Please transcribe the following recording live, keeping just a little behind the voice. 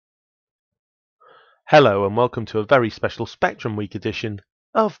Hello and welcome to a very special Spectrum Week edition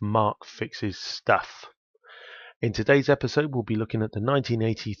of Mark Fixes Stuff. In today's episode we'll be looking at the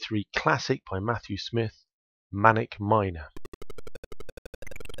 1983 classic by Matthew Smith, Manic Miner.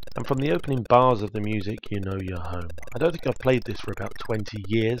 And from the opening bars of the music you know you're home. I don't think I've played this for about 20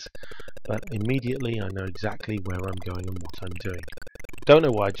 years, but immediately I know exactly where I'm going and what I'm doing. Don't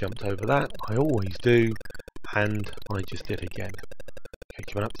know why I jumped over that, I always do, and I just did again. Okay,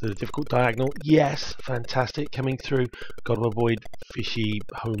 coming up to the difficult diagonal. Yes, fantastic. Coming through. Got to avoid fishy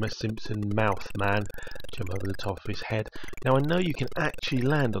Homer Simpson mouth man. Jump over the top of his head. Now I know you can actually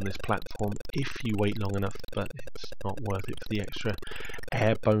land on this platform if you wait long enough, but it's not worth it for the extra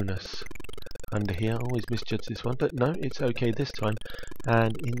air bonus. Under here, I always misjudge this one, but no, it's okay this time.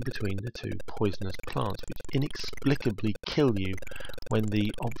 And in between the two poisonous plants, which inexplicably kill you when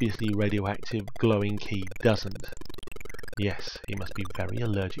the obviously radioactive glowing key doesn't. Yes, he must be very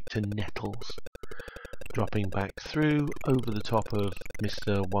allergic to nettles. Dropping back through, over the top of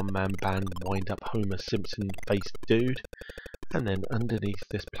Mr. One-Man Band wind-up Homer Simpson-faced dude, and then underneath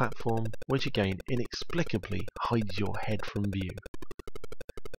this platform, which again inexplicably hides your head from view.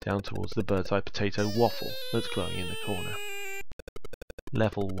 Down towards the bird's eye potato waffle that's glowing in the corner.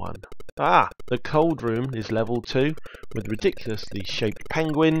 Level 1. Ah! The cold room is level 2, with ridiculously shaped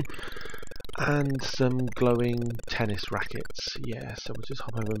penguin, and some glowing tennis rackets. Yeah, so we'll just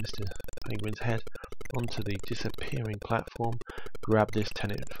hop over Mr. Penguin's head onto the disappearing platform, grab this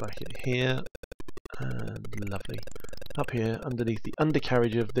tennis racket here, and lovely. Up here, underneath the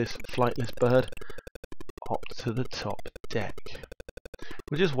undercarriage of this flightless bird, hop to the top deck.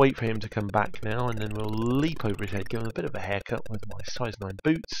 We'll just wait for him to come back now, and then we'll leap over his head, give him a bit of a haircut with my size 9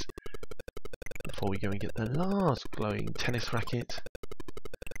 boots, before we go and get the last glowing tennis racket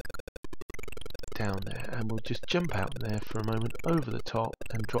down there, and we'll just jump out there for a moment over the top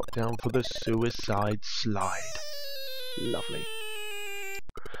and drop down for the suicide slide. Lovely.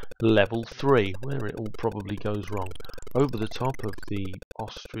 Level 3, where it all probably goes wrong. Over the top of the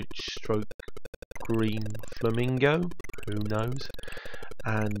ostrich stroke green flamingo, who knows,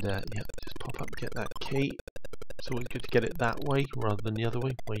 and yeah, just pop up and get that key. It's always good to get it that way rather than the other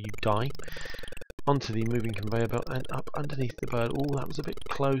way where you die. Onto the moving conveyor belt and up underneath the bird. Oh, that was a bit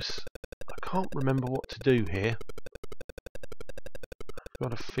close. I can't remember what to do here. I've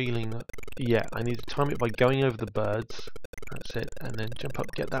got a feeling that, yeah, I need to time it by going over the birds. That's it. And then jump up,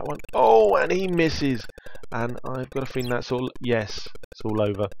 get that one. Oh, and he misses. And I've got a feeling that's all, yes, it's all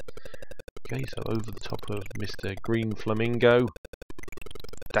over. Okay, so over the top of Mr. Green Flamingo.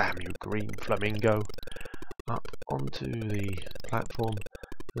 Damn you, Green Flamingo. Up onto the platform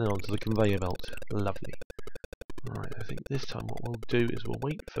and then onto the conveyor belt. Lovely. Alright, I think this time what we'll do is we'll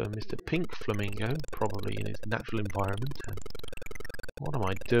wait for Mr. Pink Flamingo, probably in his natural environment. And what am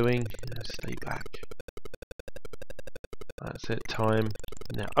I doing? Stay back. That's it, time.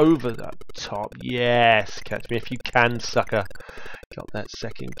 Now over that top. Yes, catch me if you can, sucker. Got that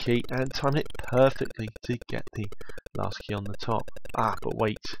second key and timed it perfectly to get the last key on the top. Ah, but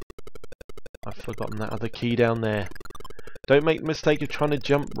wait. I've forgotten that other key down there. Don't make the mistake of trying to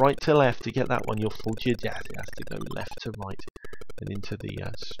jump right to left to get that one. You'll fall to your death. It has to go left to right and into the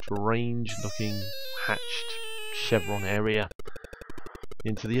strange looking hatched chevron area.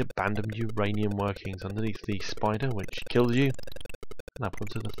 Into the abandoned uranium workings underneath the spider which kills you. And up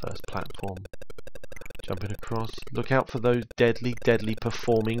onto the first platform. Jumping across. Look out for those deadly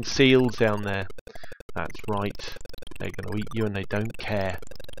performing seals down there. That's right. They're going to eat you and they don't care.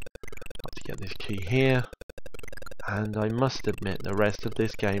 Have to get this key here. And I must admit the rest of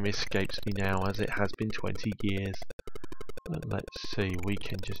this game escapes me now as it has been 20 years. But let's see, we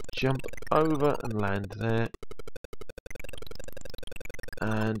can just jump over and land there.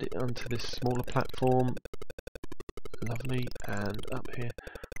 And onto this smaller platform. Lovely. And up here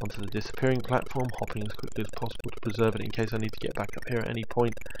onto the disappearing platform, hopping as quickly as possible to preserve it in case I need to get back up here at any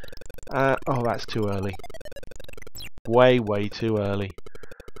point. Oh, that's too early. Way too early.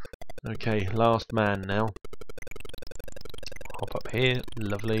 Okay, last man now. Hop up here,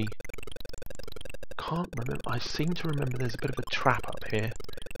 lovely. Can't remember, I seem to remember there's a bit of a trap up here.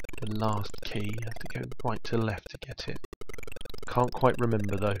 The last key, you have to go right to left to get it. Can't quite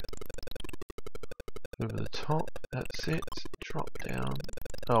remember though. Over the top, that's it. Drop down.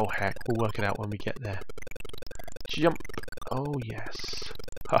 Oh heck, we'll work it out when we get there. Jump! Oh yes.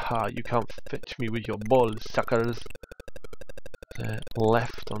 Haha, you can't fetch me with your balls, suckers. There,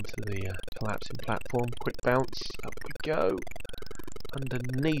 left onto the collapsing platform. Quick bounce, up we go.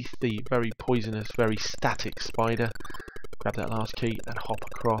 Underneath the very poisonous, very static spider. Grab that last key and hop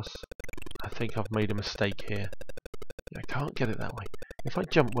across. I think I've made a mistake here. I can't get it that way. If I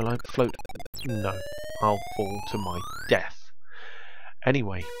jump, will I float? No. I'll fall to my death.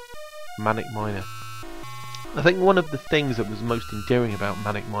 Anyway, Manic Miner. I think one of the things that was most endearing about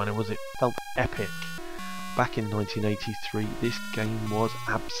Manic Miner was it felt epic. Back in 1983, this game was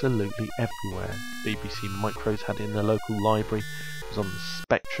absolutely everywhere. BBC Micros had it in the local library, it was on the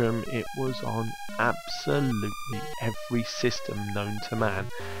Spectrum, it was on absolutely every system known to man.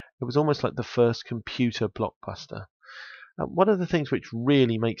 It was almost like the first computer blockbuster. One of the things which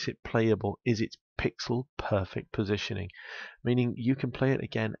really makes it playable is its pixel perfect positioning, meaning you can play it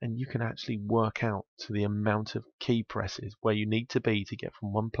again and you can actually work out to the amount of key presses where you need to be to get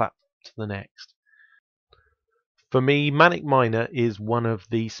from one platform to the next. For me, Manic Miner is one of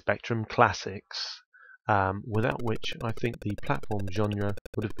the Spectrum classics, without which I think the platform genre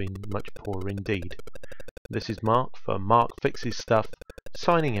would have been much poorer indeed. This is Mark for Mark Fixes Stuff,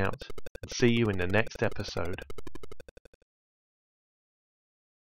 signing out, and see you in the next episode.